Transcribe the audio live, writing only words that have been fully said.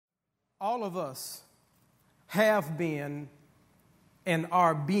All of us have been and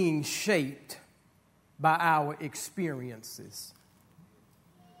are being shaped by our experiences.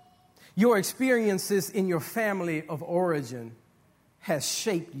 Your experiences in your family of origin has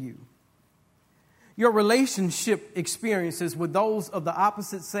shaped you. Your relationship experiences with those of the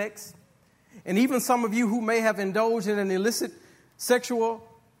opposite sex, and even some of you who may have indulged in an illicit sexual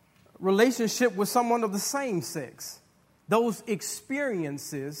relationship with someone of the same sex, those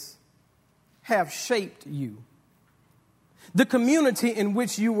experiences have shaped you. The community in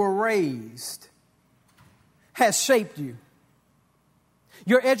which you were raised has shaped you.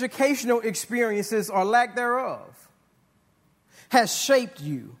 Your educational experiences or lack thereof has shaped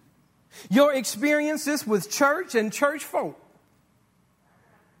you. Your experiences with church and church folk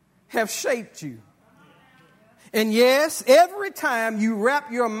have shaped you. And yes, every time you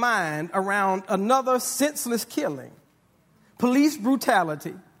wrap your mind around another senseless killing, police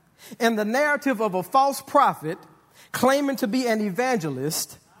brutality, and the narrative of a false prophet claiming to be an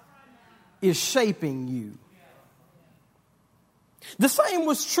evangelist is shaping you. The same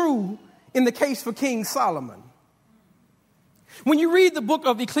was true in the case for King Solomon. When you read the book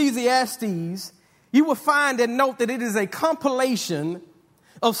of Ecclesiastes, you will find and note that it is a compilation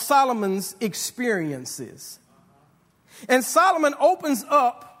of Solomon's experiences. And Solomon opens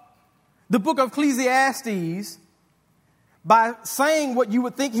up the book of Ecclesiastes by saying what you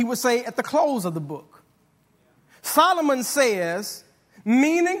would think he would say at the close of the book. Solomon says,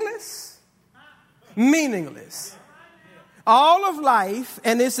 meaningless. All of life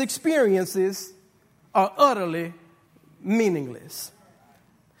and its experiences are utterly meaningless.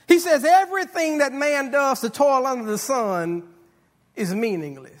 He says everything that man does to toil under the sun is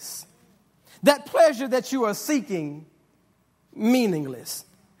meaningless. That pleasure that you are seeking, meaningless.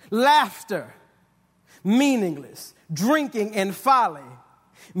 Laughter, meaningless. Drinking and folly,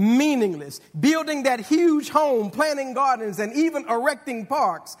 meaningless. Building that huge home, planting gardens, and even erecting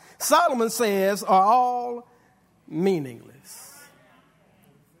parks, Solomon says, are all meaningless.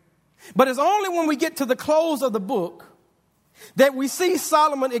 But it's only when we get to the close of the book that we see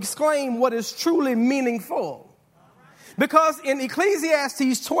Solomon exclaim what is truly meaningful. Because in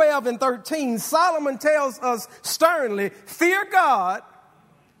Ecclesiastes 12 and 13, Solomon tells us sternly, fear God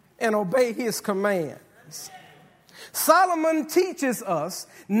and obey his commands. Solomon teaches us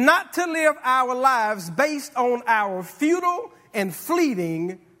not to live our lives based on our futile and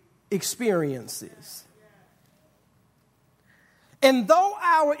fleeting experiences. And though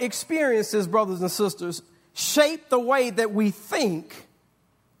our experiences, brothers and sisters, shape the way that we think,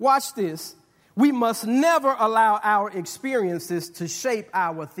 watch this, we must never allow our experiences to shape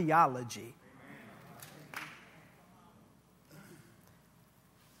our theology.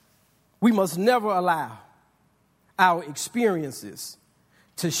 We must never allow our experiences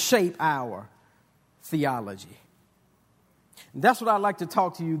to shape our theology. And that's what I'd like to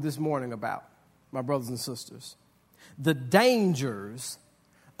talk to you this morning about, my brothers and sisters. The dangers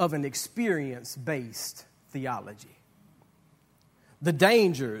of an experience-based theology. The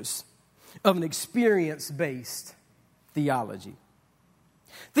dangers of an experience-based theology.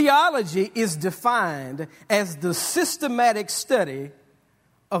 Theology is defined as the systematic study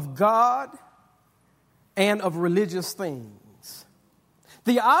of God and of religious things.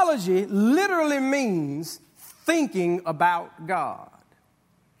 Theology literally means thinking about God.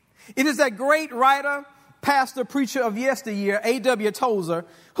 It is that great writer, pastor, preacher of yesteryear, A.W. Tozer,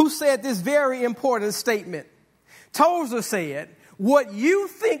 who said this very important statement. Tozer said, what you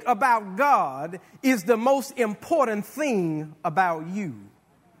think about God is the most important thing about you.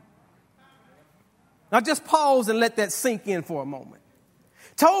 Now just pause and let that sink in for a moment.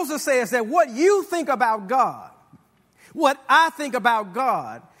 Tozer says that what you think about God, what I think about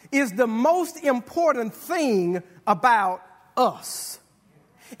God, is the most important thing about us.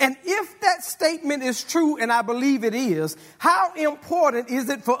 And if that statement is true, and I believe it is, how important is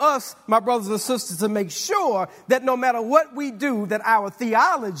it for us, my brothers and sisters, to make sure that no matter what we do, that our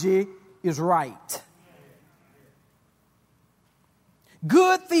theology is right?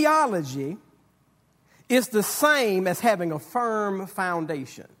 Good theology is the same as having a firm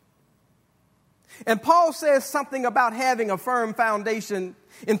foundation. And Paul says something about having a firm foundation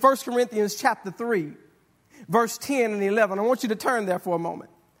in 1 Corinthians chapter 3, verse 10 and 11. I want you to turn there for a moment.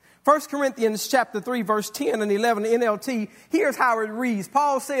 1 Corinthians chapter 3, verse 10 and 11, NLT, here's how it reads.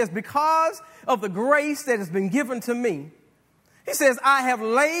 Paul says, because of the grace that has been given to me, he says, I have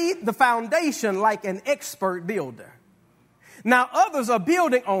laid the foundation like an expert builder. Now others are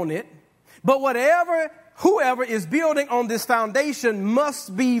building on it, but whoever is building on this foundation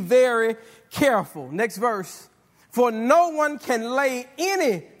must be very careful. Next verse. For no one can lay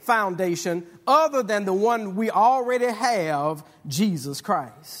any foundation other than the one we already have, Jesus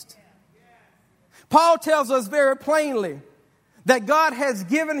Christ. Paul tells us very plainly that God has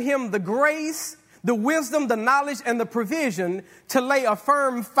given him the grace, the wisdom, the knowledge, and the provision to lay a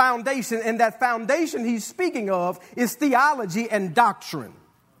firm foundation. And that foundation he's speaking of is theology and doctrine.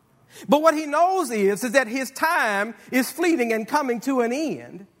 But what he knows is that his time is fleeting and coming to an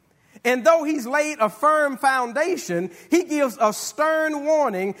end. And though he's laid a firm foundation, he gives a stern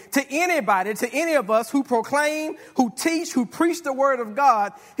warning to anybody, to any of us who proclaim, who teach, who preach the word of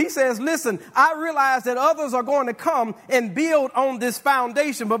God. He says, listen, I realize that others are going to come and build on this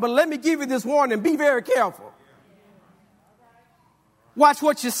foundation, but let me give you this warning. Be very careful. Watch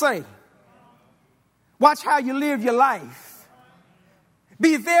what you say. Watch how you live your life.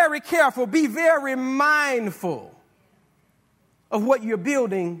 Be very careful. Be very mindful of what you're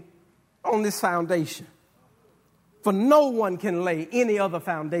building on this foundation. For no one can lay any other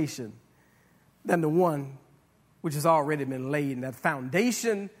foundation than the one which has already been laid. And that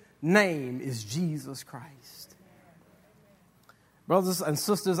foundation name is Jesus Christ. Brothers and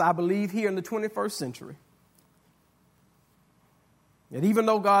sisters, I believe here in the 21st century that even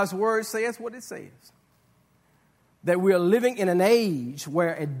though God's word says what it says, that we are living in an age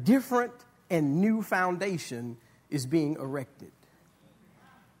where a different and new foundation is being erected.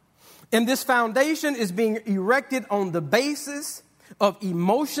 And this foundation is being erected on the basis of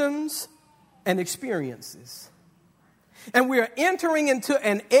emotions and experiences. And we are entering into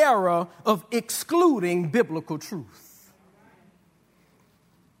an era of excluding biblical truth.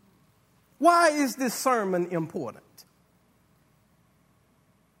 Why is this sermon important?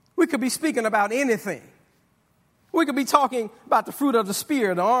 We could be speaking about anything. We could be talking about the fruit of the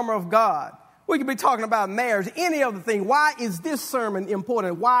Spirit, the armor of God. We could be talking about marriage, any other thing. Why is this sermon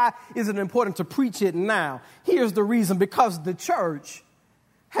important? Why is it important to preach it now? Here's the reason: because the church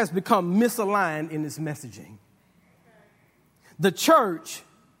has become misaligned in its messaging. The church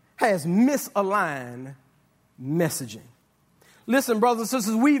has misaligned messaging. Listen, brothers and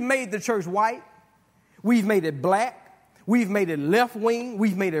sisters, we've made the church white. We've made it black. We've made it left wing.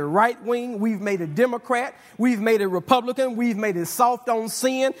 We've made it right wing. We've made it Democrat. We've made it Republican. We've made it soft on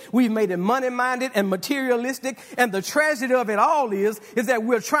sin. We've made it money minded and materialistic. And the tragedy of it all is that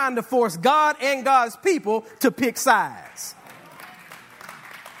we're trying to force God and God's people to pick sides.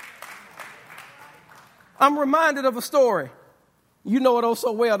 I'm reminded of a story. You know it oh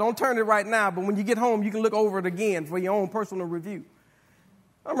so well. Don't turn it right now, but when you get home, you can look over it again for your own personal review.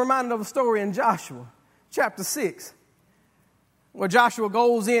 I'm reminded of a story in Joshua chapter 6. Where Joshua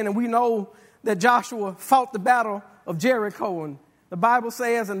goes in, and we know that Joshua fought the battle of Jericho, and the Bible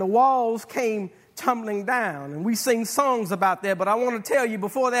says, and the walls came tumbling down, and we sing songs about that, but I want to tell you,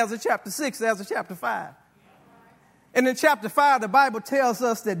 before there's a chapter 6, there's a chapter 5. And in chapter 5, the Bible tells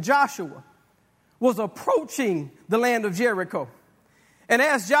us that Joshua was approaching the land of Jericho. And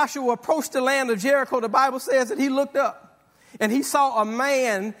as Joshua approached the land of Jericho, the Bible says that he looked up, and he saw a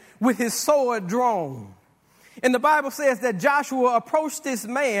man with his sword drawn. And the Bible says that Joshua approached this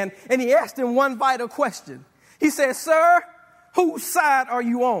man and he asked him one vital question. He said, sir, whose side are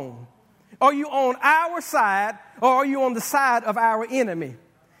you on? Are you on our side or are you on the side of our enemy?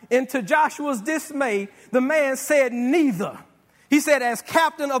 And to Joshua's dismay, the man said neither. He said, as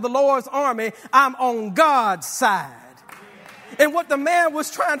captain of the Lord's army, I'm on God's side. And what the man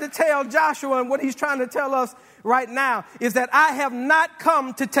was trying to tell Joshua and what he's trying to tell us right now is that I have not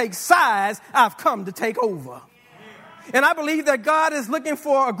come to take sides, I've come to take over. And I believe that God is looking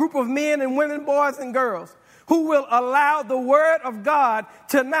for a group of men and women, boys and girls who will allow the word of God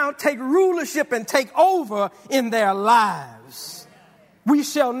to now take rulership and take over in their lives. We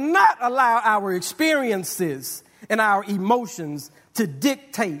shall not allow our experiences and our emotions to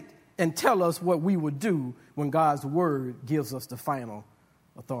dictate and tell us what we would do when God's word gives us the final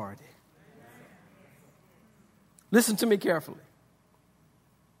authority. Listen to me carefully.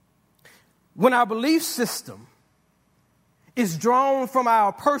 When our belief system is drawn from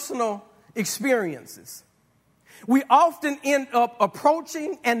our personal experiences, we often end up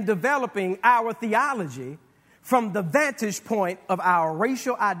approaching and developing our theology from the vantage point of our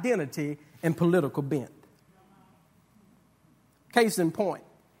racial identity and political bent. Case in point,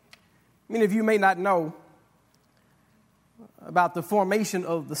 many of you may not know about the formation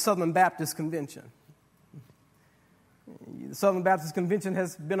of the Southern Baptist Convention. The Southern Baptist Convention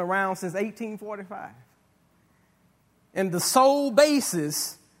has been around since 1845. And the sole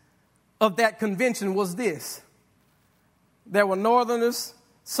basis of that convention was this. There were Northerners,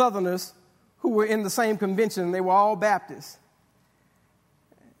 Southerners who were in the same convention, and they were all Baptists.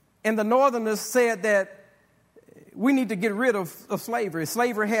 And the Northerners said that we need to get rid of slavery.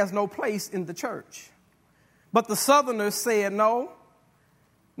 Slavery has no place in the church. But the Southerners said, no,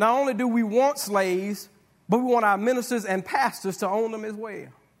 not only do we want slaves, but we want our ministers and pastors to own them as well.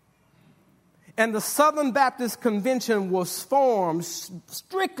 And the Southern Baptist Convention was formed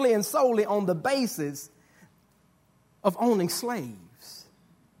strictly and solely on the basis of owning slaves.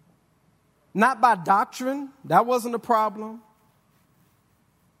 Not by doctrine, that wasn't a problem,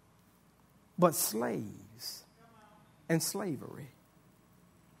 but slaves and slavery.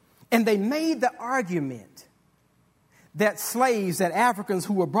 And they made the argument that slaves, that Africans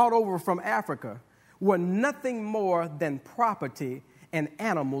who were brought over from Africa, were nothing more than property and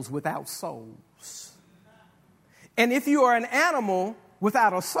animals without souls. And if you are an animal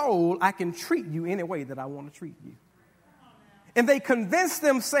without a soul, I can treat you any way that I want to treat you. And they convinced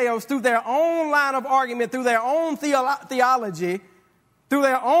themselves through their own line of argument, through their own theology, through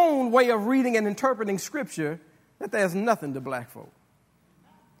their own way of reading and interpreting Scripture, that there's nothing to black folk.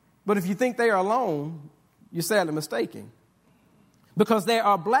 But if you think they are alone, you're sadly mistaken. Because there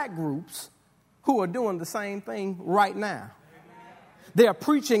are black groups who are doing the same thing right now. They are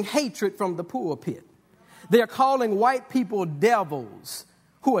preaching hatred from the pulpit. They are calling white people devils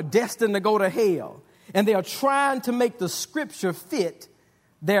who are destined to go to hell. And they are trying to make the Scripture fit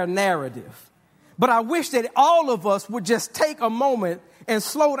their narrative. But I wish that all of us would just take a moment and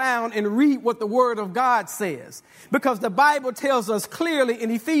slow down and read what the Word of God says. Because the Bible tells us clearly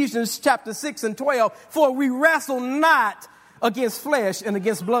in Ephesians chapter 6 and 12, for we wrestle not against flesh and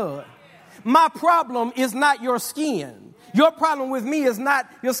against blood. My problem is not your skin. Your problem with me is not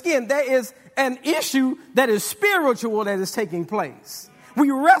your skin. There is an issue that is spiritual that is taking place. We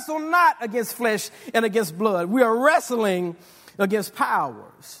wrestle not against flesh and against blood. We are wrestling against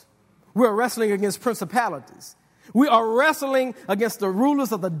powers. We are wrestling against principalities. We are wrestling against the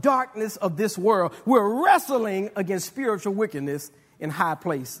rulers of the darkness of this world. We're wrestling against spiritual wickedness in high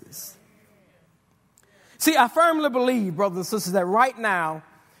places. See, I firmly believe, brothers and sisters, that right now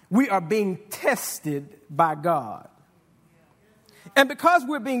we are being tested by God. And because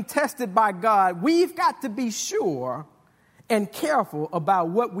we're being tested by God, we've got to be sure and careful about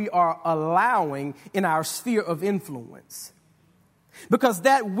what we are allowing in our sphere of influence. Because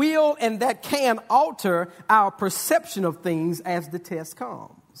that will and that can alter our perception of things as the test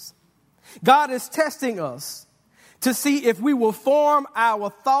comes. God is testing us to see if we will form our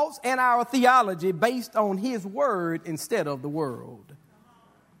thoughts and our theology based on His word instead of the world.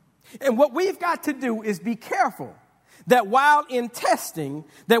 And what we've got to do is be careful that while in testing,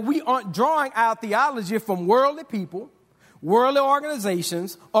 that we aren't drawing our theology from worldly people, worldly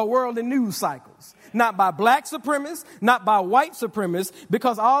organizations, or worldly news cycles. Not by black supremacists, not by white supremacists,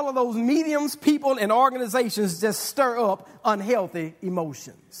 because all of those mediums, people, and organizations just stir up unhealthy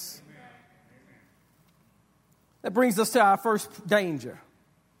emotions. That brings us to our first danger.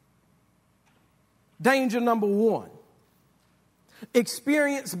 Danger number one.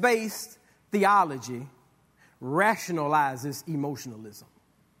 Experience-based theology rationalizes emotionalism.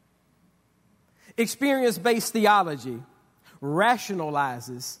 Experience-based theology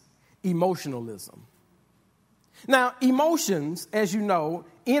rationalizes emotionalism. Now, emotions, as you know,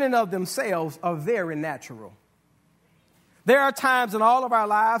 in and of themselves are very natural. There are times in all of our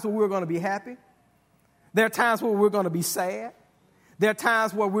lives where we're going to be happy. There are times where we're going to be sad. There are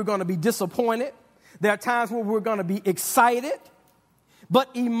times where we're going to be disappointed. There are times where we're going to be excited. But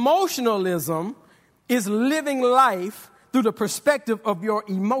emotionalism is living life through the perspective of your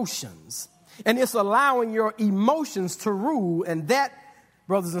emotions. And it's allowing your emotions to rule, and that,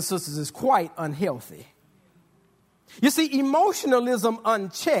 brothers and sisters, is quite unhealthy. You see, emotionalism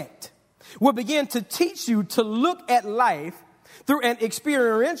unchecked will begin to teach you to look at life through an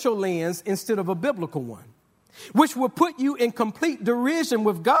experiential lens instead of a biblical one, which will put you in complete derision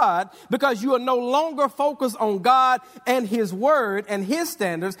with God because you are no longer focused on God and His Word and His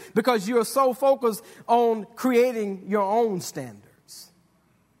standards because you are so focused on creating your own standards.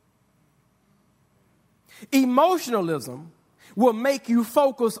 Emotionalism will make you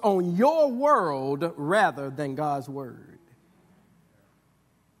focus on your world rather than God's word.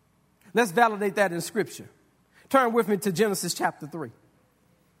 Let's validate that in Scripture. Turn with me to Genesis chapter 3.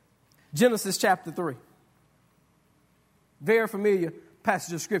 Genesis chapter 3. Very familiar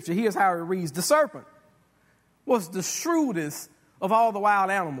passage of Scripture. Here's how it reads. The serpent was the shrewdest of all the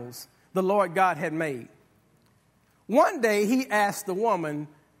wild animals the Lord God had made. One day he asked the woman,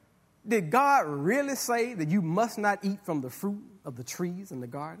 did God really say that you must not eat from the fruit of the trees in the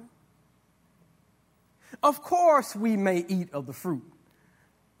garden? Of course we may eat of the fruit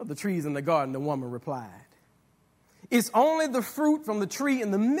of the trees in the garden, the woman replied. It's only the fruit from the tree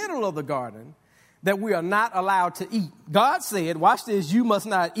in the middle of the garden that we are not allowed to eat. God said, watch this, you must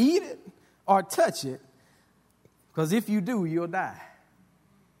not eat it or touch it, because if you do, you'll die.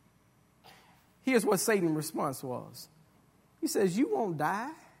 Here's what Satan's response was. He says, you won't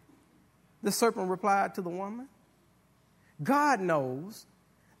die. The serpent replied to the woman, God knows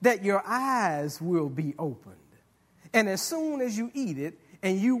that your eyes will be opened. And as soon as you eat it,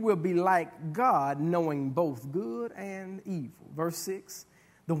 and you will be like God, knowing both good and evil. Verse 6,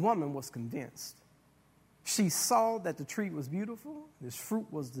 the woman was convinced. She saw that the tree was beautiful. This fruit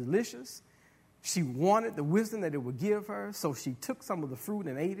was delicious. She wanted the wisdom that it would give her, so she took some of the fruit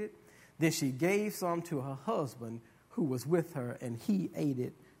and ate it. Then she gave some to her husband who was with her, and he ate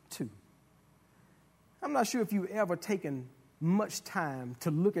it too. I'm not sure if you've ever taken much time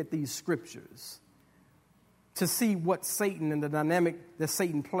to look at these scriptures to see what Satan and the dynamic that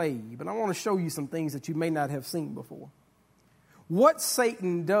Satan played. But I want to show you some things that you may not have seen before. What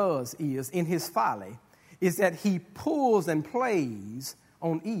Satan does is, in his folly, is that he pulls and plays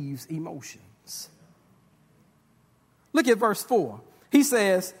on Eve's emotions. Look at verse 4. He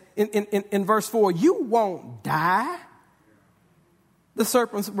says in verse 4, you won't die. The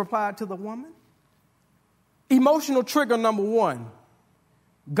serpent replied to the woman. Emotional trigger number one.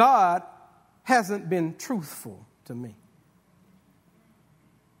 God hasn't been truthful to me.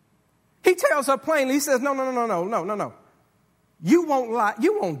 He tells her plainly, he says, no. You won't lie.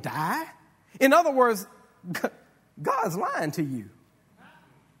 You won't die. In other words, God's lying to you.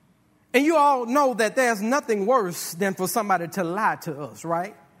 And you all know that there's nothing worse than for somebody to lie to us,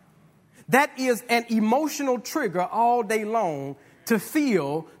 right? That is an emotional trigger all day long to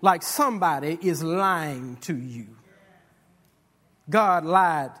feel like somebody is lying to you. God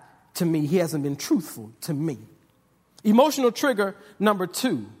lied to me. He hasn't been truthful to me. Emotional trigger number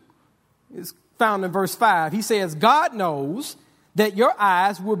 2 is found in verse 5. He says, God knows that your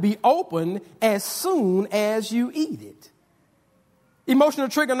eyes will be open as soon as you eat it. Emotional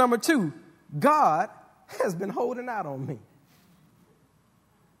trigger number 2, God has been holding out on me.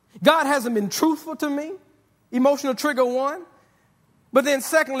 God hasn't been truthful to me. Emotional trigger 1. But then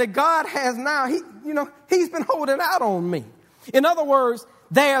secondly, God has now, he's been holding out on me. In other words,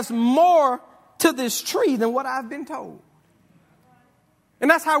 there's more to this tree than what I've been told. And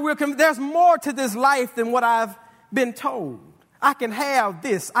that's how there's more to this life than what I've been told. I can have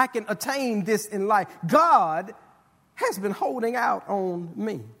this. I can attain this in life. God has been holding out on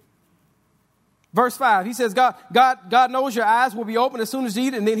me. Verse 5, he says, God knows your eyes will be open as soon as you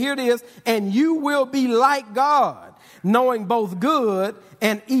eat it. And then here it is, and you will be like God, knowing both good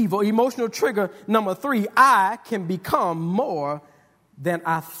and evil. Emotional trigger number 3, I can become more than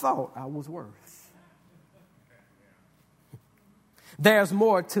I thought I was worth. There's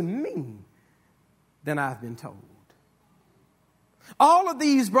more to me than I've been told. All of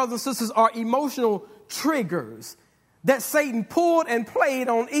these, brothers and sisters, are emotional triggers that Satan pulled and played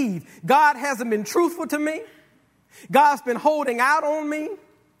on Eve. God hasn't been truthful to me. God's been holding out on me.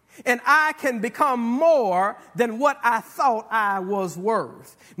 And I can become more than what I thought I was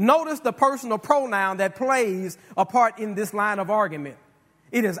worth. Notice the personal pronoun that plays a part in this line of argument.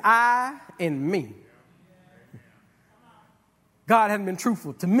 It is I and me. God hasn't been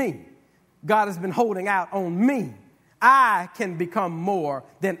truthful to me. God has been holding out on me. I can become more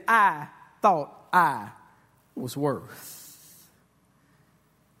than I thought I was worth.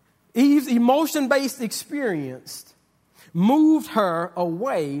 Eve's emotion-based experience moved her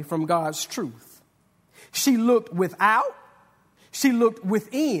away from God's truth. She looked without, she looked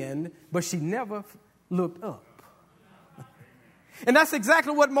within, but she never looked up. And that's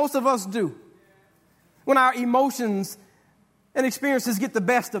exactly what most of us do. When our emotions and experiences get the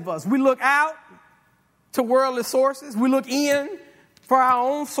best of us, we look out to worldly sources. We look in for our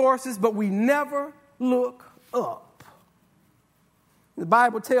own sources, but we never look up. The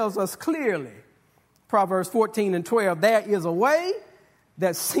Bible tells us clearly, Proverbs 14 and 12, there is a way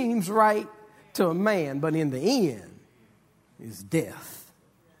that seems right to a man, but in the end is death.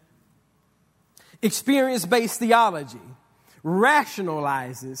 Experience-based theology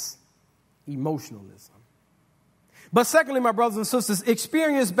rationalizes emotionalism. But secondly, my brothers and sisters,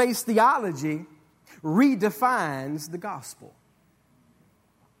 experience-based theology redefines the gospel.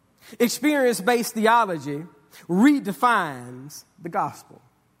 Experience-based theology redefines the gospel.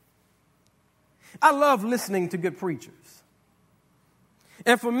 I love listening to good preachers.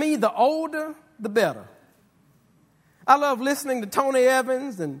 And for me, the older, the better. I love listening to Tony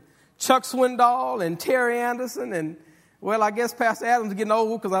Evans and Chuck Swindoll and Terry Anderson. And, well, I guess Pastor Adams is getting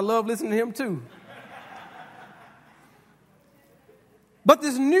old because I love listening to him too. But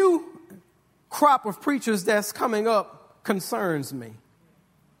this new crop of preachers that's coming up concerns me.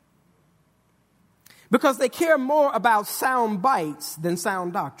 because they care more about sound bites than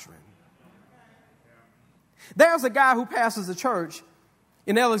sound doctrine. There's a guy who pastors a church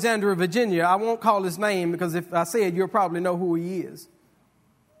in Alexandria, Virginia. I won't call his name because if I say it, you'll probably know who he is.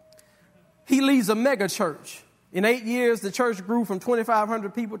 He leads a mega church. In 8 years, the church grew from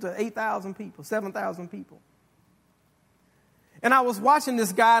 2,500 people to 8,000 people, 7,000 people. And I was watching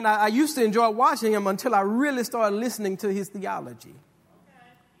this guy, and I used to enjoy watching him until I really started listening to his theology.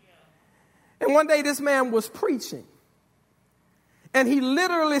 And one day this man was preaching, and he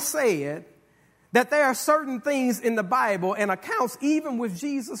literally said that there are certain things in the Bible and accounts even with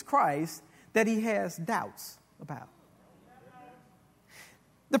Jesus Christ that he has doubts about.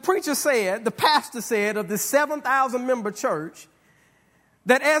 The preacher said, the pastor said of this 7,000 member church,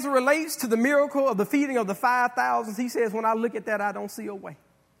 that as it relates to the miracle of the feeding of the 5,000, he says, when I look at that, I don't see a way.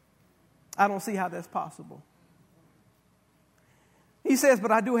 I don't see how that's possible. He says,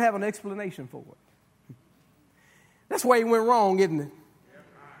 but I do have an explanation for it. That's where he went wrong, isn't it?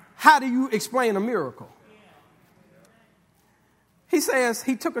 How do you explain a miracle? He says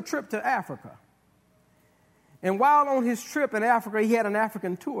he took a trip to Africa. And while on his trip in Africa, he had an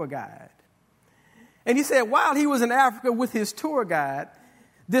African tour guide. And he said while he was in Africa with his tour guide,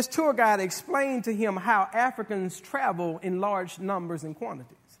 this tour guide explained to him how Africans travel in large numbers and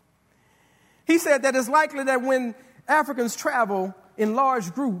quantities. He said that it's likely that when Africans travel in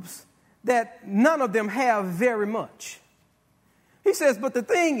large groups, that none of them have very much. He says, but the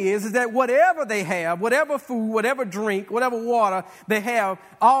thing is that whatever they have, whatever food, whatever drink, whatever water they have,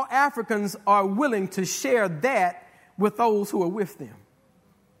 all Africans are willing to share that with those who are with them.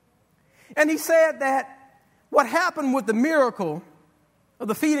 And he said that what happened with the miracle of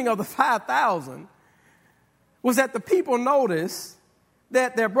the feeding of the 5,000 was that the people noticed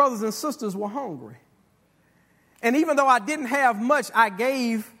that their brothers and sisters were hungry. And even though I didn't have much, I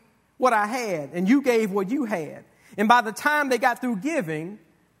gave what I had, and you gave what you had. And by the time they got through giving,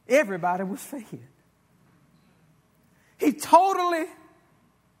 everybody was fed. He totally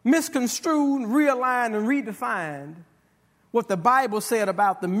misconstrued, realigned, and redefined what the Bible said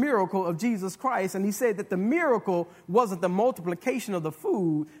about the miracle of Jesus Christ. And he said that the miracle wasn't the multiplication of the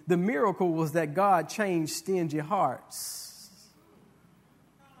food. The miracle was that God changed stingy hearts.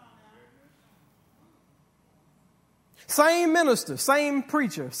 Same minister, same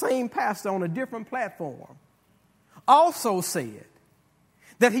preacher, same pastor on a different platform also said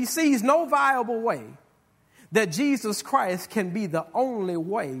that he sees no viable way that Jesus Christ can be the only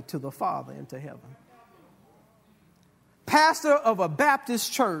way to the Father and to heaven. Pastor of a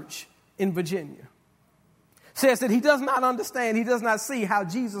Baptist church in Virginia says that he does not understand, he does not see how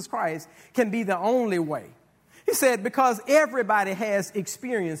Jesus Christ can be the only way. He said because everybody has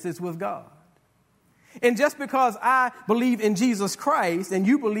experiences with God. And just because I believe in Jesus Christ and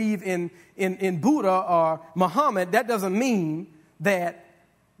you believe in Buddha or Muhammad, that doesn't mean that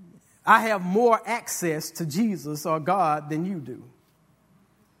I have more access to Jesus or God than you do.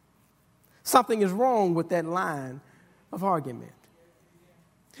 Something is wrong with that line of argument.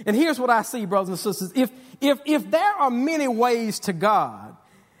 And here's what I see, brothers and sisters. If there are many ways to God,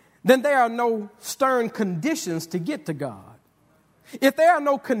 then there are no stern conditions to get to God. If there are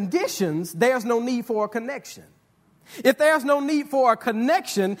no conditions, there's no need for a connection. If there's no need for a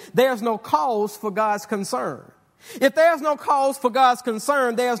connection, there's no cause for God's concern. If there's no cause for God's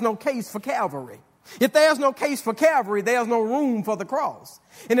concern, there's no case for Calvary. If there's no case for Calvary, there's no room for the cross.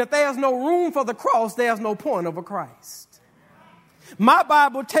 And if there's no room for the cross, there's no point of a Christ. My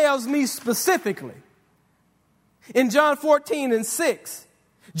Bible tells me specifically in John 14:6,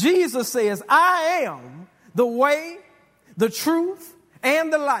 Jesus says, I am the way, the truth,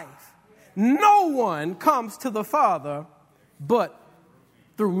 and the life. No one comes to the Father but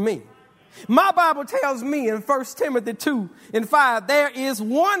through me. My Bible tells me in 1 Timothy 2:5, there is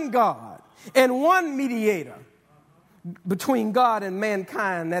one God and one mediator between God and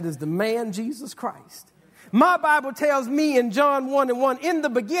mankind. That is the man, Jesus Christ. My Bible tells me in John 1:1, in the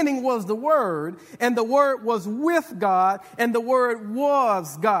beginning was the Word, and the Word was with God, and the Word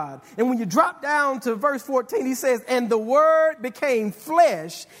was God. And when you drop down to verse 14, he says, and the Word became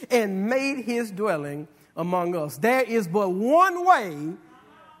flesh and made his dwelling among us. There is but one way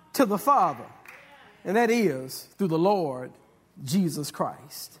to the Father, and that is through the Lord Jesus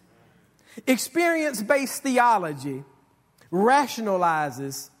Christ. Experience-based theology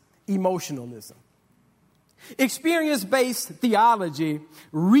rationalizes emotionalism. Experience-based theology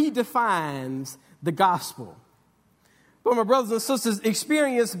redefines the gospel. But my brothers and sisters,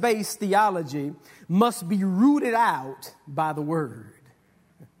 experience-based theology must be rooted out by the Word.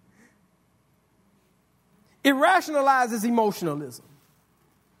 It rationalizes emotionalism.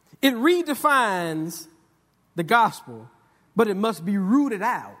 It redefines the gospel, but it must be rooted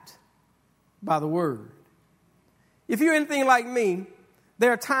out by the word. If you're anything like me,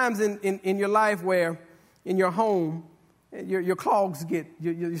 there are times in your life where in your home, your clogs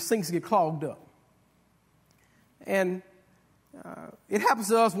your sinks get clogged up. And it happens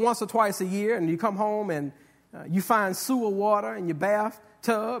to us once or twice a year, and you come home and you find sewer water in your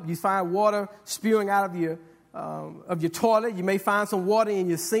bathtub. You find water spewing out of your toilet. You may find some water in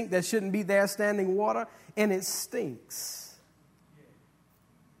your sink that shouldn't be there, standing water, and it stinks.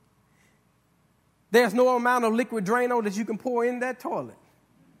 There's no amount of liquid Drano that you can pour in that toilet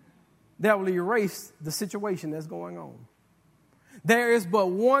that will erase the situation that's going on. There is but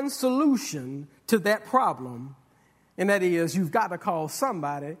one solution to that problem, and that is you've got to call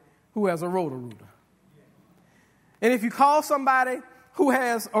somebody who has a Roto-Rooter. And if you call somebody who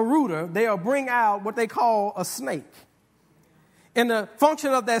has a rooter, they'll bring out what they call a snake. And the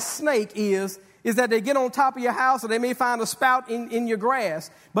function of that snake is that they get on top of your house, or they may find a spout in your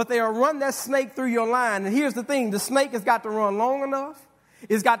grass, but they'll run that snake through your line. And here's the thing, the snake has got to run long enough,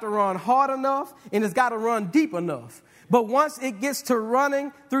 it's got to run hard enough, and it's got to run deep enough. But once it gets to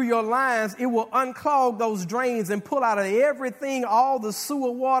running through your lines, it will unclog those drains and pull out of everything, all the sewer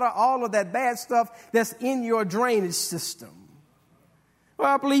water, all of that bad stuff that's in your drainage system.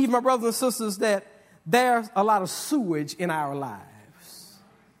 Well, I believe, my brothers and sisters, that there's a lot of sewage in our lives.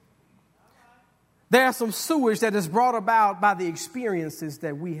 There's some sewage that is brought about by the experiences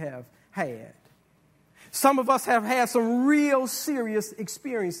that we have had. Some of us have had some real serious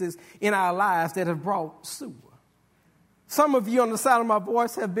experiences in our lives that have brought sewer. Some of you on the side of my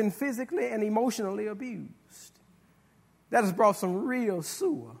voice have been physically and emotionally abused. That has brought some real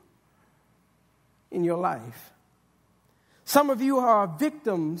sewer in your life. Some of you are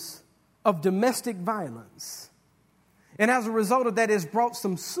victims of domestic violence. And as a result of that, it's brought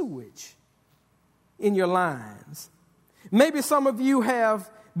some sewage in your lines. Maybe some of you have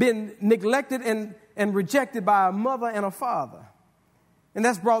been neglected and rejected by a mother and a father. And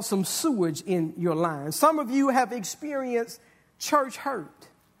that's brought some sewage in your line. Some of you have experienced church hurt.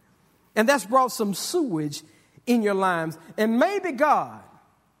 And that's brought some sewage in your lives. And maybe God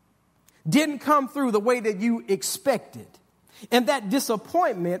didn't come through the way that you expected. And that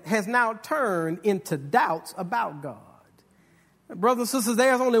disappointment has now turned into doubts about God. Brothers and sisters,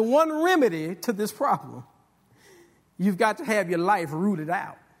 there's only one remedy to this problem. You've got to have your life rooted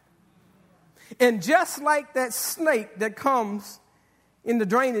out. And just like that snake that comes in the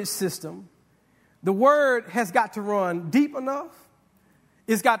drainage system, the word has got to run deep enough,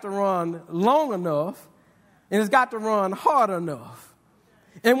 it's got to run long enough, and it's got to run hard enough.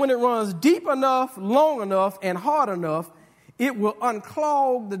 And when it runs deep enough, long enough, and hard enough, it will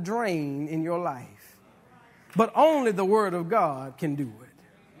unclog the drain in your life. But only the Word of God can do it.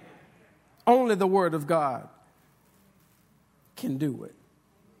 Only the Word of God can do it.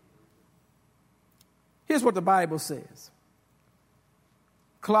 Here's what the Bible says.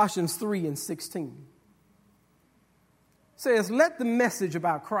 Colossians 3:16 says, let the message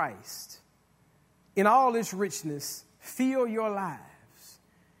about Christ in all its richness fill your lives.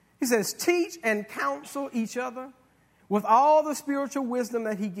 He says, teach and counsel each other with all the spiritual wisdom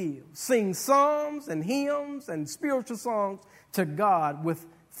that he gives. Sing psalms and hymns and spiritual songs to God with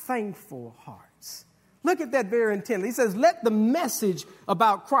thankful hearts. Look at that very intently. He says, let the message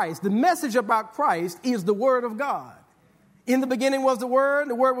about Christ. The message about Christ is the Word of God. In the beginning was the Word,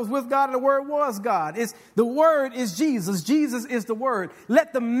 and the Word was with God, and the Word was God. The Word is Jesus. Jesus is the Word.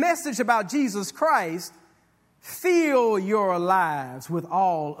 Let the message about Jesus Christ fill your lives with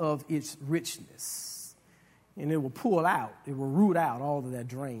all of its richness. And it will pull out, it will root out all of that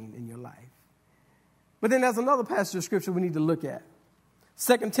drain in your life. But then there's another passage of Scripture we need to look at.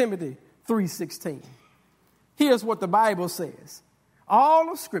 2 Timothy 3:16. Here's what the Bible says.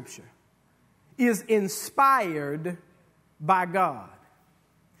 All of Scripture is inspired by God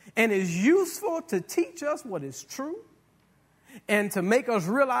and is useful to teach us what is true and to make us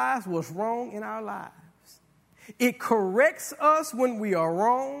realize what's wrong in our lives. It corrects us when we are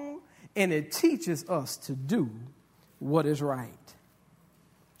wrong, and it teaches us to do what is right.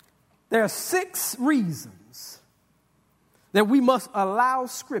 There are 6 reasons that we must allow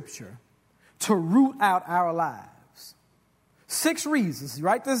Scripture to root out our lives. 6 reasons,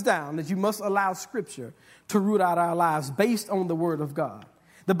 write this down, that you must allow Scripture to root out our lives based on the Word of God.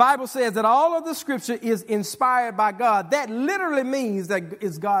 The Bible says that all of the Scripture is inspired by God. That literally means that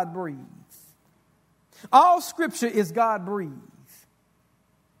it's God-breathed. All Scripture is God-breathed.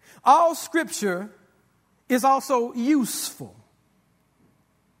 All Scripture is also useful.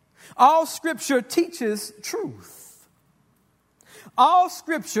 All Scripture teaches truth. All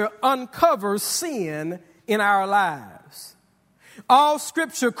Scripture uncovers sin in our lives. All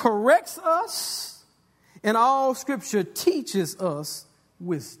Scripture corrects us, and all Scripture teaches us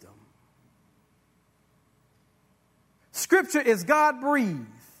wisdom. Scripture is God-breathed.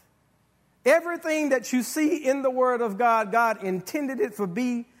 Everything that you see in the Word of God, God intended it to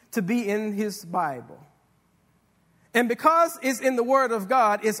be in His Bible. And because it's in the Word of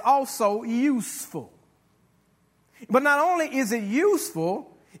God, it's also useful. But not only is it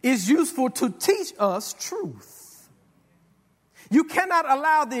useful, it's useful to teach us truth. You cannot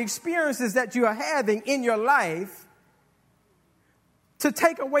allow the experiences that you are having in your life to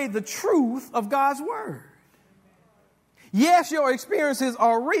take away the truth of God's Word. Yes, your experiences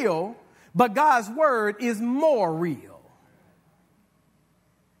are real, but God's Word is more real.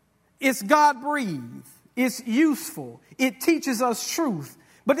 It's God-breathed. It's useful. It teaches us truth.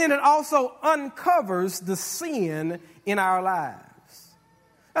 But then it also uncovers the sin in our lives.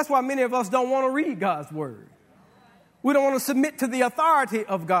 That's why many of us don't want to read God's Word. We don't want to submit to the authority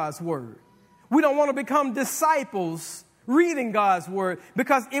of God's Word. We don't want to become disciples reading God's Word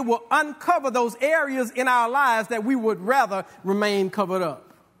because it will uncover those areas in our lives that we would rather remain covered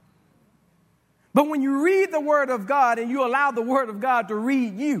up. But when you read the Word of God and you allow the Word of God to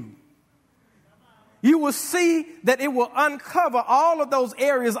read you, you will see that it will uncover all of those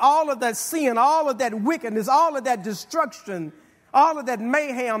areas, all of that sin, all of that wickedness, all of that destruction, all of that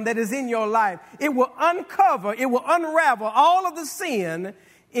mayhem that is in your life. It will uncover, it will unravel all of the sin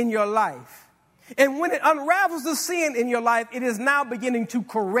in your life. And when it unravels the sin in your life, it is now beginning to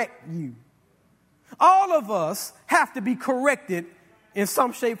correct you. All of us have to be corrected in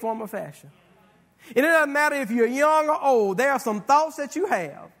some shape, form, or fashion. And it doesn't matter if you're young or old. There are some thoughts that you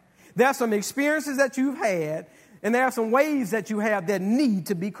have. There are some experiences that you've had. And there are some ways that you have that need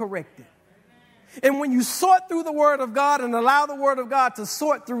to be corrected. And when you sort through the Word of God and allow the Word of God to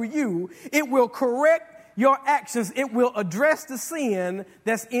sort through you, it will correct your actions. It will address the sin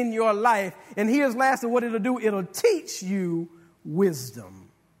that's in your life. And here's lastly what it'll do. It'll teach you wisdom.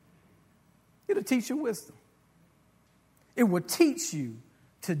 It'll teach you wisdom. It will teach you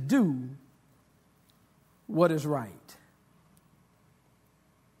to do what is right.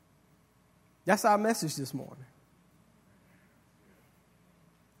 That's our message this morning.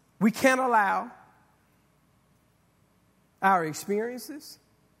 We can't allow our experiences,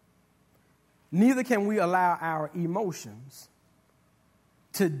 neither can we allow our emotions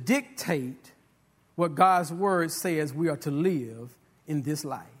to dictate what God's Word says we are to live in this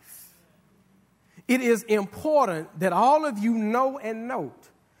life. It is important that all of you know and note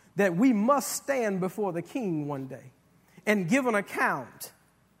that we must stand before the King one day and give an account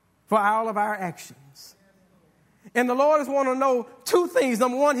for all of our actions. And the Lord is want to know two things.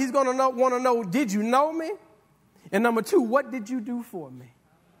 Number one, He's going to want to know, did you know me? And number two, what did you do for me?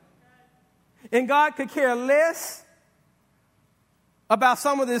 And God could care less about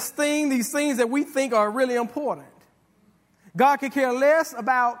some of these things that we think are really important. God could care less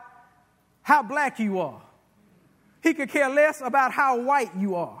about how black you are. He could care less about how white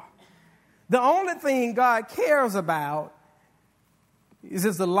you are. The only thing God cares about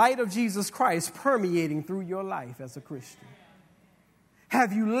is the light of Jesus Christ permeating through your life as a Christian.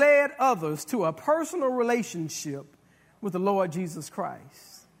 Have you led others to a personal relationship with the Lord Jesus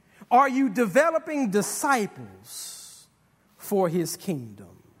Christ? Are you developing disciples for His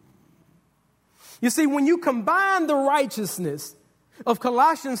kingdom? You see, when you combine the righteousness of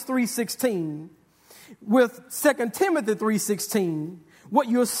Colossians 3:16 with 2 Timothy 3:16, what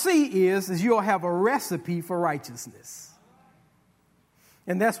you'll see is you'll have a recipe for righteousness.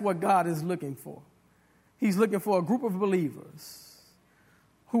 And that's what God is looking for. He's looking for a group of believers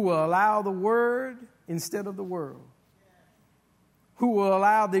who will allow the Word instead of the world, who will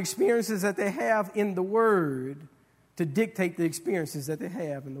allow the experiences that they have in the Word to dictate the experiences that they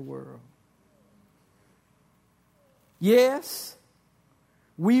have in the world. Yes,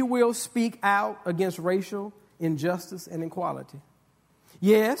 we will speak out against racial injustice and inequality.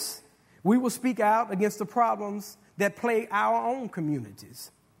 Yes, we will speak out against the problems that plague our own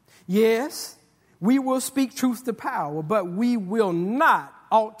communities. Yes, we will speak truth to power, but we will not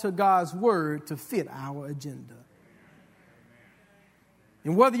alter God's Word to fit our agenda.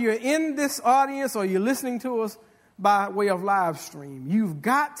 And whether you're in this audience or you're listening to us by way of live stream, you've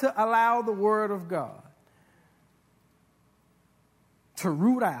got to allow the Word of God to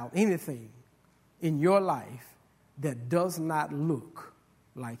root out anything in your life that does not look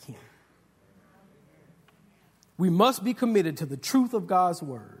like Him. We must be committed to the truth of God's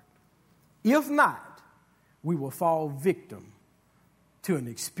Word. If not, we will fall victim to an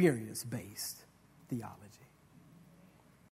experience-based theology.